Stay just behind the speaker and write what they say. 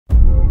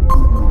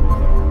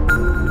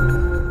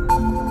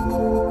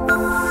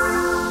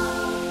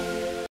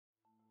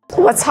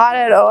What's hot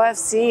at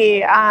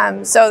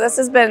OFC? So this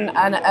has been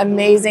an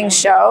amazing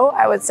show.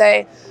 I would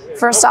say,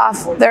 first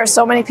off, there are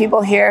so many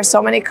people here, so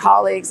many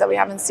colleagues that we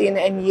haven't seen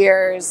in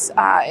years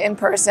in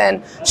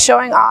person,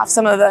 showing off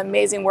some of the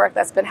amazing work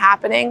that's been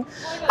happening.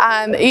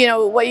 You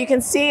know, what you can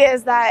see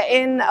is that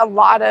in a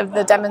lot of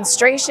the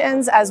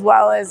demonstrations, as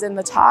well as in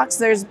the talks,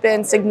 there's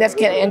been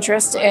significant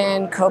interest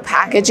in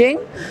co-packaging.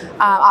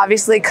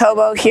 Obviously,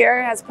 Kobo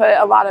here has put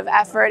a lot of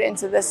effort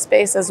into this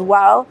space as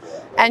well.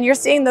 And you're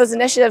seeing those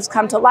initiatives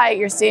come to light.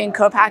 You're seeing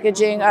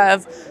co-packaging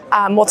of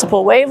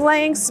multiple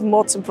wavelengths,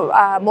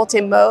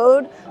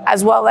 multi-mode,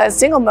 as well as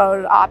single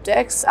mode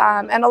optics,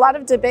 and a lot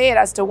of debate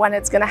as to when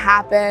it's going to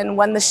happen,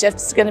 when the shift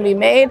is going to be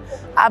made,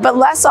 but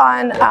less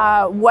on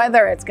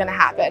whether it's going to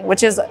happen,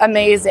 which is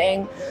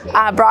amazing.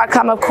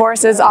 Broadcom, of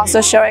course, is also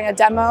showing a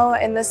demo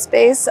in this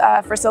space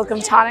for silicon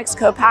photonics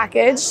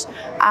co-packaged.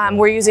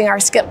 We're using our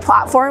SCIP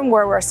platform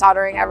where we're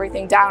soldering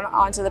everything down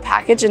onto the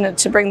package and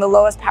to bring the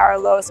lowest power,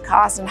 lowest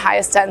cost, and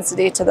highest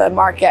density to the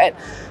market.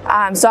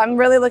 So I'm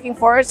really looking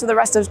forward to the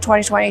rest of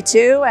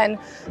 2022, and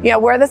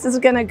where this is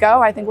going to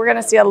go. I think we're going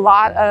to see a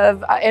lot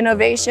of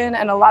innovation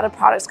and a lot of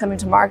products coming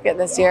to market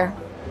this year.